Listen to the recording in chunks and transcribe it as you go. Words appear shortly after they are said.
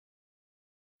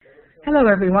Hello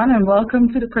everyone, and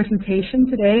welcome to the presentation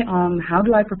today on how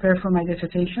do I prepare for my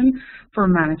dissertation for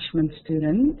management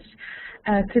students.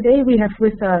 Today we have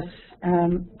with us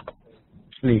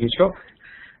Lee Hitchcock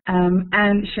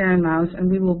and Sharon Mouse, and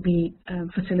we will be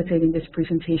facilitating this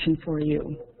presentation for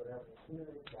you.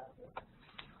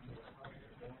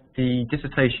 The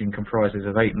dissertation comprises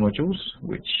of 8 modules,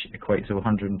 which equate to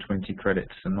 120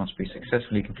 credits and must be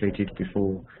successfully completed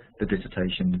before the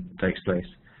dissertation takes place.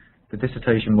 The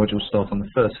dissertation modules start on the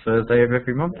first Thursday of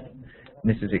every month, and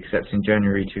this is except in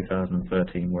January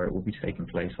 2013, where it will be taking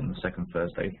place on the second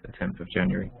Thursday, the 10th of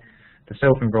January. The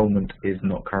self-enrollment is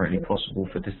not currently possible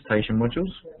for dissertation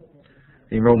modules.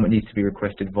 The enrollment needs to be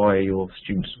requested via your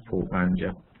student support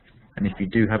manager, and if you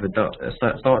do have a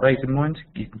start date in mind,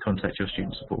 you can contact your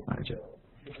student support manager.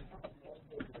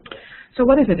 So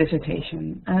what is a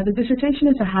dissertation? The dissertation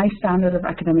is a high standard of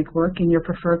academic work in your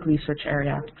preferred research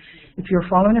area. If you're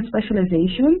following a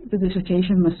specialization, the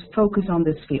dissertation must focus on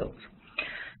this field.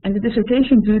 And the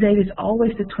dissertation due date is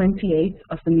always the 28th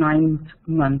of the 9th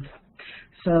month.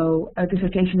 So a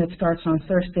dissertation that starts on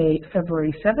Thursday,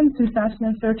 February 7th,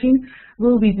 2013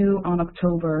 will be due on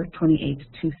October 28th,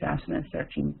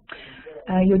 2013.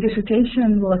 Your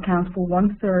dissertation will account for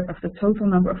 1/3 of the total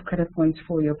number of credit points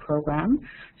for your program.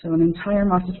 So an entire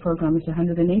master's program is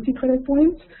 180 credit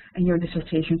points, and your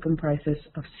dissertation comprises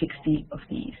of 60 of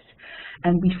these.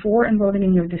 And before enrolling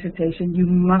in your dissertation, you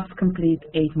must complete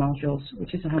 8 modules,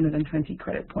 which is 120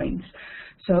 credit points.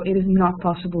 So it is not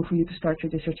possible for you to start your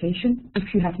dissertation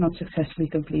if you have not successfully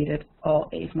completed all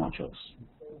 8 modules.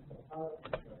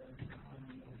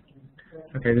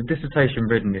 Okay, the dissertation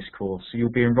readiness course. So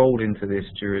you'll be enrolled into this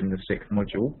during the 6th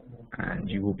module, and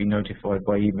you will be notified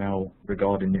by email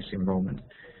regarding this enrolment.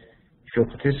 If you're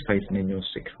participating in your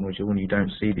 6th module and you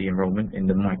don't see the enrolment in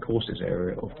the My Courses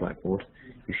area of Blackboard,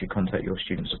 you should contact your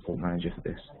student support manager for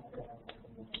this.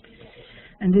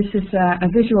 And this is a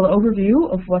visual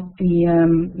overview of what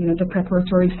the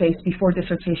preparatory phase before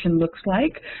dissertation looks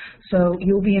like. So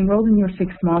you'll be enrolled in your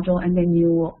 6th module, and then you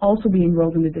will also be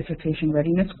enrolled in the dissertation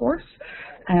readiness course,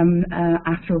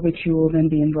 after which you will then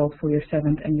be enrolled for your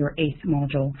 7th and your 8th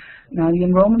module. Now, the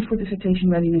enrollment for dissertation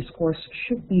readiness course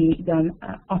should be done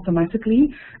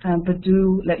automatically, but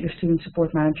do let your student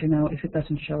support manager know if it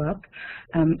doesn't show up.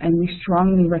 And we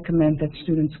strongly recommend that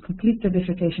students complete their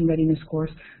dissertation readiness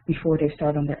course before they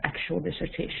start on their actual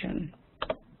dissertation.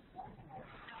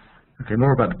 Okay,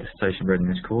 more about the dissertation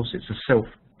readiness course. It's a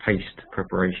self-paced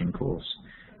preparation course.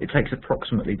 It takes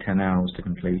approximately 10 hours to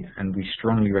complete, and we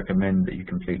strongly recommend that you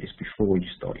complete this before you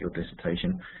start your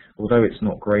dissertation. Although it's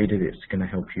not graded, it's going to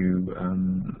help you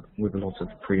with a lot of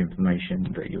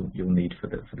pre-information that you'll need for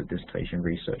the dissertation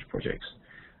research projects.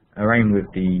 Our aim with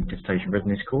the dissertation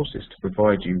readiness course is to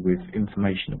provide you with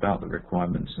information about the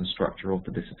requirements and structure of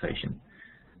the dissertation.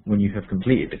 When you have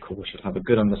completed the course, you'll have a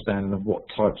good understanding of what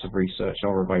types of research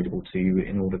are available to you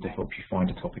in order to help you find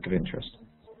a topic of interest.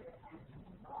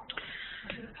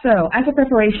 So, as a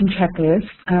preparation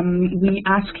checklist, we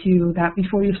ask you that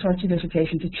before you start your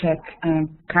dissertation to check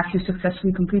have you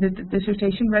successfully completed the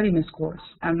dissertation readiness course.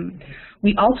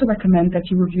 We also recommend that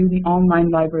you review the online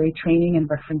library training and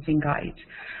referencing guide.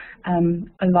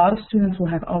 A lot of students will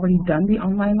have already done the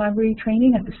online library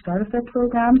training at the start of their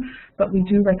program, but we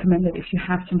do recommend that if you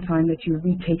have some time that you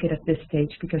retake it at this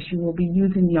stage, because you will be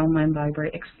using the online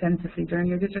library extensively during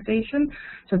your dissertation,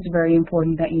 so it's very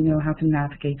important that you know how to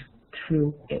navigate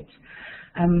through it.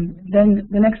 Then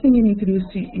the next thing you need to do is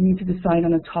you need to decide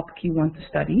on a topic you want to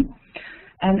study,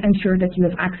 and ensure that you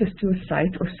have access to a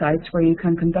site or sites where you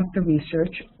can conduct the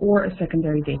research or a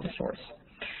secondary data source.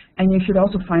 And you should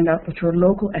also find out what your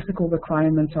local ethical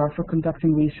requirements are for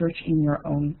conducting research in your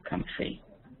own country.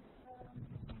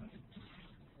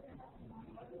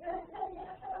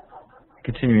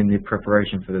 Continuing the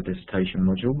preparation for the dissertation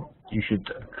module, you should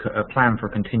plan for a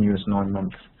continuous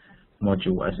 9-month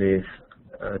module, as if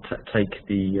take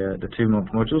the 2-month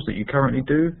modules that you currently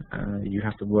do. You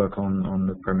have to work on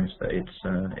the premise that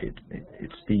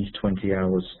it's these 20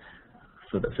 hours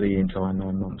for the entire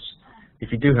 9 months.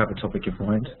 If you do have a topic in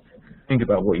mind, think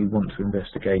about what you want to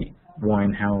investigate, why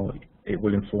and how it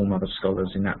will inform other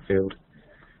scholars in that field.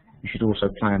 You should also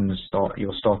plan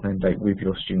your start and end date with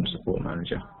your student support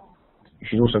manager. You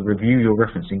should also review your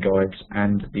referencing guides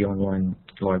and the online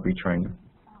library training.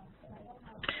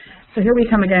 So here we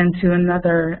come again to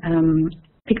another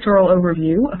pictorial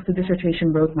overview of the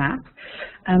dissertation roadmap.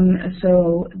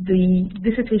 So the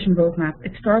dissertation roadmap,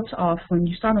 it starts off when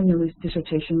you start on your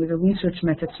dissertation with a research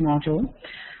methods module.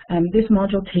 This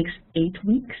module takes 8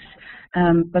 weeks,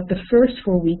 But the first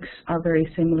 4 weeks are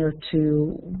very similar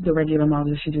to the regular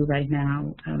modules you do right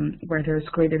now, where there's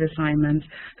graded assignments,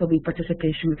 there'll be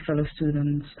participation with fellow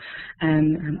students,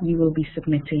 and you will be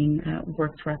submitting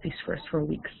work throughout these first 4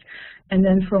 weeks. And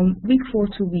then from week 4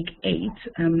 to week 8,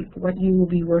 what you will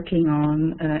be working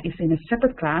on is in a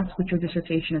separate class with your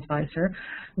dissertation advisor,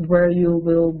 where you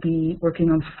will be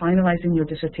working on finalizing your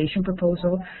dissertation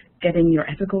proposal, getting your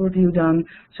ethical review done,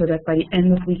 so that by the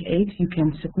end of week 8 you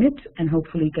can submit and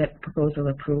hopefully get proposal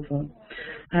approval.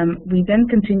 We then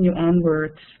continue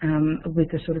onwards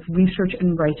with the sort of research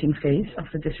and writing phase of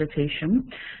the dissertation.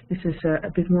 This is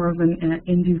a bit more of an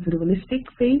individualistic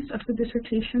phase of the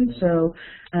dissertation, so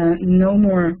no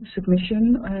more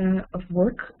submission of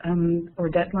work or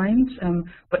deadlines,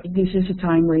 but this is a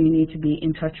time where you need to be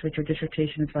in touch with your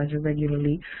dissertation advisor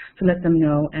regularly to let them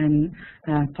know, and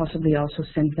possibly also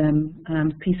send them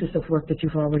pieces of work that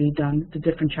you've already done, the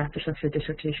different chapters of your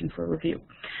dissertation for review.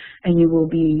 And you will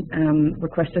be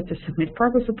requested to submit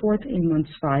progress report in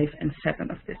months 5 and 7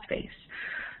 of this phase.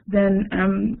 Then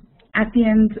at the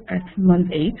end, at month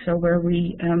 8, so where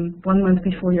we, 1 month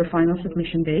before your final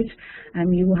submission date,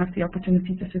 you will have the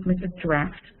opportunity to submit a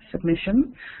draft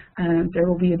submission. There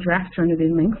will be a draft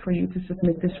Turnitin link for you to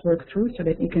submit this work through, so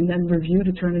that you can then review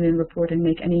the Turnitin report and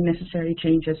make any necessary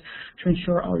changes to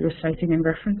ensure all your citing and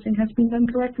referencing has been done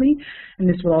correctly. And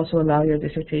this will also allow your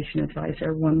dissertation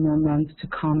advisor 1 more month to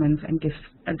comment and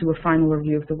do a final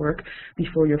review of the work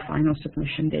before your final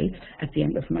submission date at the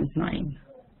end of month 9.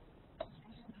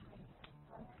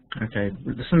 Okay,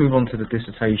 let's move on to the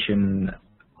dissertation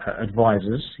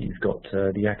advisors. You've got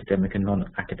the academic and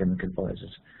non-academic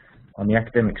advisors. On the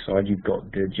academic side, you've got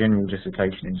the general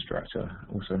dissertation instructor,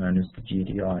 also known as the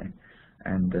GDI,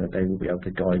 and they will be able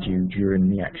to guide you during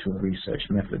the actual research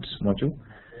methods module.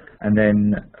 And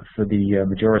then for the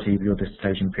majority of your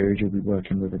dissertation period, you'll be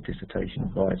working with a dissertation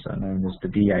advisor known as the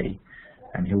DA,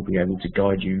 and he'll be able to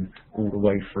guide you all the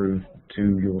way through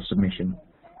to your submission.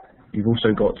 You've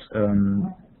also got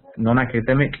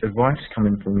non-academic advice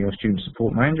coming from your student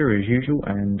support manager as usual,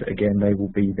 and again they will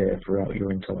be there throughout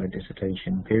your entire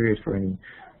dissertation period for any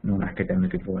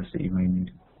non-academic advice that you may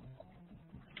need.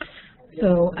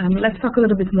 So let's talk a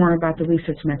little bit more about the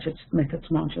research methods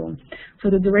module. So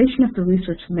the duration of the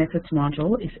research methods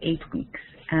module is 8 weeks,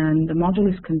 and the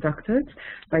module is conducted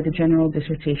by the general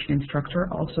dissertation instructor,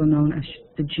 also known as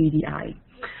the GDI.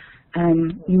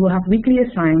 You will have weekly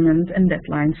assignments and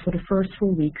deadlines for the first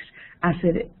 4 weeks, as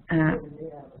it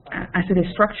is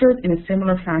structured in a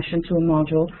similar fashion to a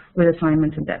module with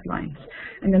assignments and deadlines.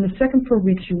 And then the second 4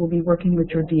 weeks you will be working with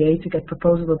your DA to get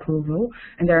proposal approval,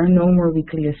 and there are no more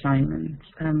weekly assignments.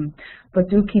 But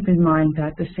do keep in mind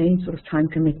that the same sort of time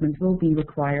commitment will be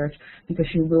required, because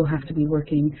you will have to be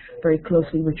working very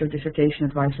closely with your dissertation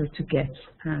advisor to get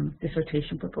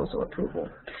dissertation proposal approval.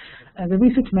 The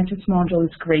research methods module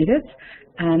is graded,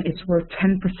 and it's worth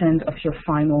 10% of your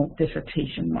final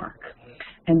dissertation mark.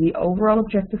 And the overall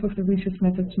objective of the research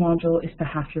methods module is to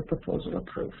have your proposal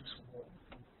approved.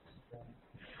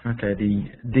 Okay, the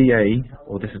DA,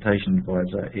 or dissertation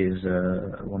advisor, is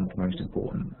one of the most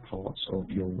important parts of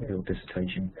your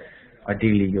dissertation.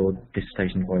 Ideally, your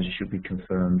dissertation advisor should be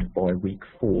confirmed by week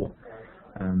 4.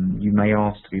 You may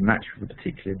ask to be matched with a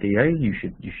particular DA. You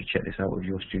should check this out with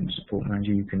your student support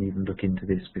manager. You can even look into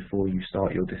this before you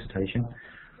start your dissertation.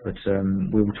 But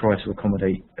we will try to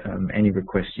accommodate any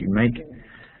requests you make,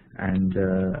 and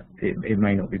it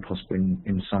may not be possible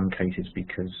in some cases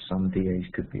because some DAs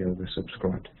could be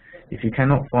oversubscribed. If you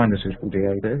cannot find a suitable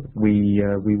DA there, we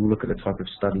will look at the type of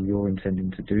study you're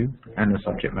intending to do and the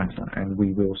subject matter, and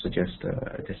we will suggest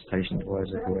a dissertation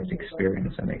advisor who has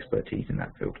experience and expertise in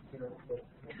that field.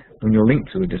 When you're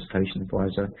linked to a dissertation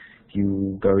advisor,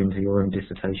 you go into your own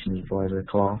dissertation advisor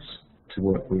class to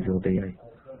work with your DA.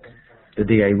 The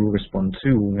DA will respond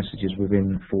to all messages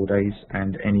within 4 days,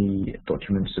 and any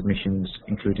document submissions,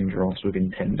 including drafts,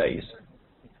 within 10 days.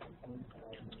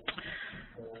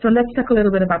 So let's talk a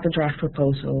little bit about the draft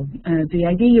proposal. The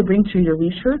idea you bring to your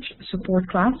research support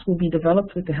class will be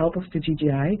developed with the help of the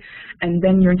GDI, and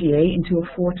then your DA into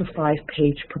a 4 to 5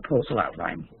 page proposal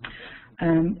outline.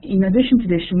 In addition to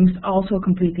this, you must also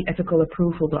complete the ethical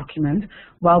approval document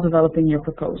while developing your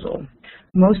proposal.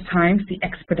 Most times, the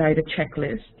expedited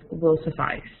checklist will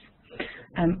suffice.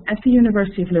 At the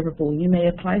University of Liverpool, you may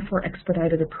apply for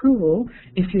expedited approval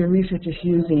if your research is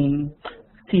using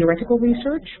theoretical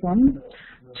research, 1,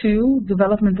 2,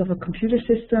 development of a computer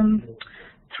system,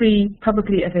 3,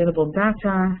 publicly available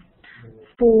data,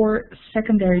 4,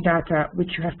 secondary data which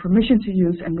you have permission to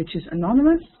use and which is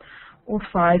anonymous, or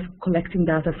 5, collecting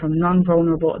data from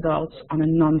non-vulnerable adults on a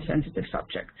non-sensitive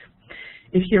subject.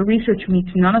 If your research meets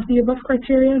none of the above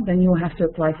criteria, then you will have to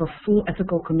apply for full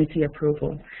ethical committee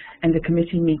approval, and the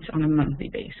committee meets on a monthly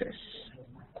basis.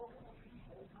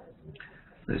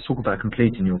 Let's talk about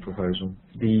completing your proposal.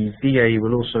 The DA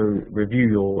will also review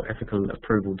your ethical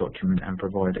approval document and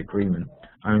provide agreement.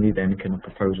 Only then can a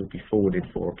proposal be forwarded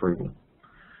for approval.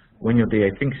 When your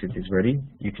DA thinks it is ready,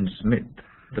 you can submit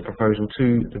the proposal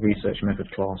to the research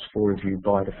method class for review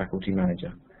by the faculty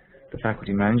manager. The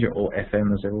faculty manager, or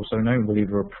FM as they're also known, will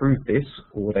either approve this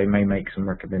or they may make some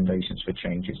recommendations for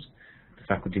changes. The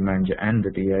faculty manager and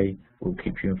the DA will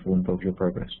keep you informed of your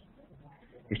progress.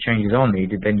 If changes are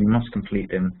needed, then you must complete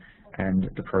them, and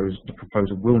the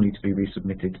proposal will need to be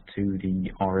resubmitted to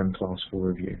the RM class for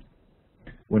review.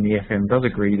 When the FM does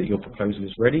agree that your proposal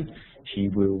is ready, she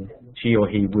or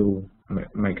he will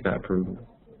make that approval.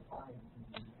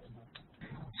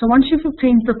 So once you've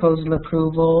obtained proposal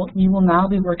approval, you will now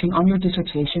be working on your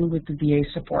dissertation with the DA's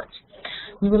support.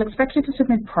 We will expect you to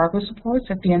submit progress reports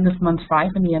at the end of month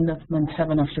 5 and the end of month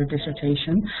 7 of your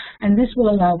dissertation, and this will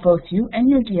allow both you and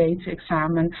your DA to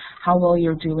examine how well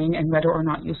you're doing and whether or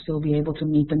not you'll still be able to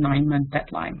meet the 9-month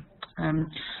deadline.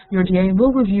 Your DA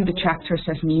will review the chapters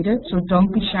as needed, so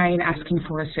don't be shy in asking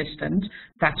for assistance.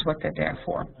 That's what they're there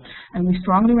for. And we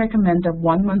strongly recommend that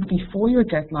 1 month before your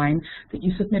deadline that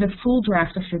you submit a full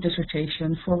draft of your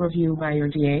dissertation for review by your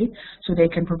DA, so they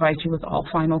can provide you with all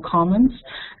final comments.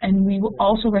 And we will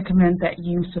also recommend that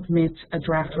you submit a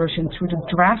draft version through the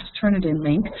draft Turnitin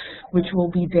link, which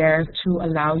will be there to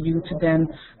allow you to then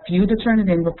view the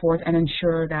Turnitin report and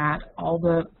ensure that all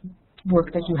the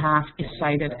work that you have is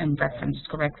cited and referenced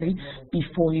correctly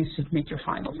before you submit your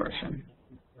final version.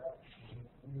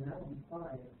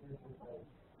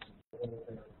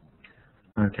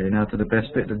 Okay, now to the best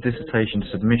bit, the dissertation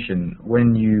submission.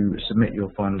 When you submit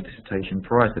your final dissertation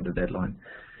prior to the deadline,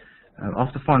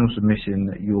 after final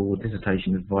submission, your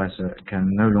dissertation advisor can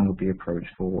no longer be approached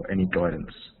for any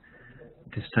guidance.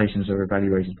 Dissertations are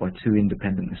evaluated by 2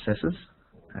 independent assessors.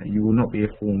 You will not be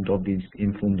informed of these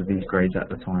grades at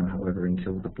the time, however,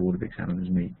 until the Board of Examiners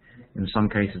meet. In some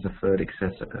cases, a third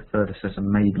assessor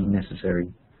may be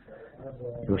necessary.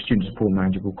 Your student support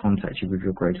manager will contact you with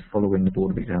your grade following the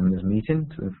Board of Examiners meeting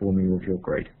to inform you of your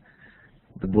grade.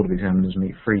 The Board of Examiners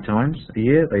meet 3 times a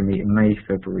year. They meet in May,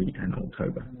 February and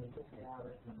October.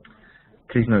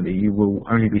 Please note that you will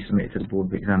only be submitted to the Board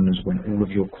of Examiners when all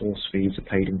of your course fees are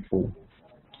paid in full.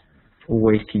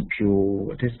 Always keep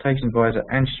your dissertation advisor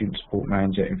and student support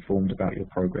manager informed about your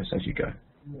progress as you go.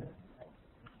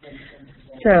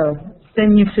 So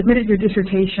then you've submitted your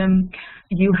dissertation,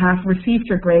 you have received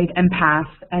your grade and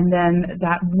passed, and then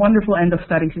that wonderful end of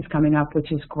studies is coming up,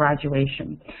 which is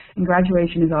graduation. And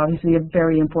graduation is obviously a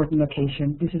very important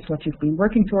occasion. This is what you've been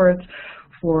working towards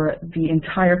for the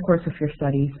entire course of your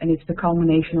studies, and it's the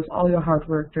culmination of all your hard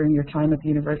work during your time at the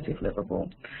University of Liverpool.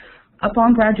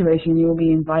 Upon graduation, you will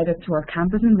be invited to our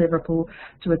campus in Liverpool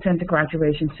to attend the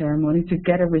graduation ceremony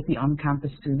together with the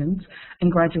on-campus students,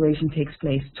 and graduation takes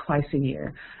place twice a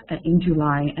year, in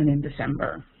July and in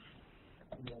December.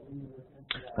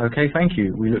 Okay, thank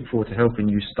you. We look forward to helping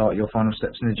you start your final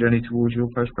steps in the journey towards your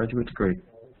postgraduate degree.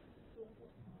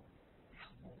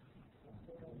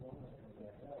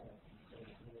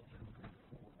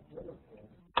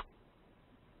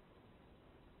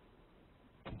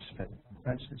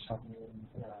 That's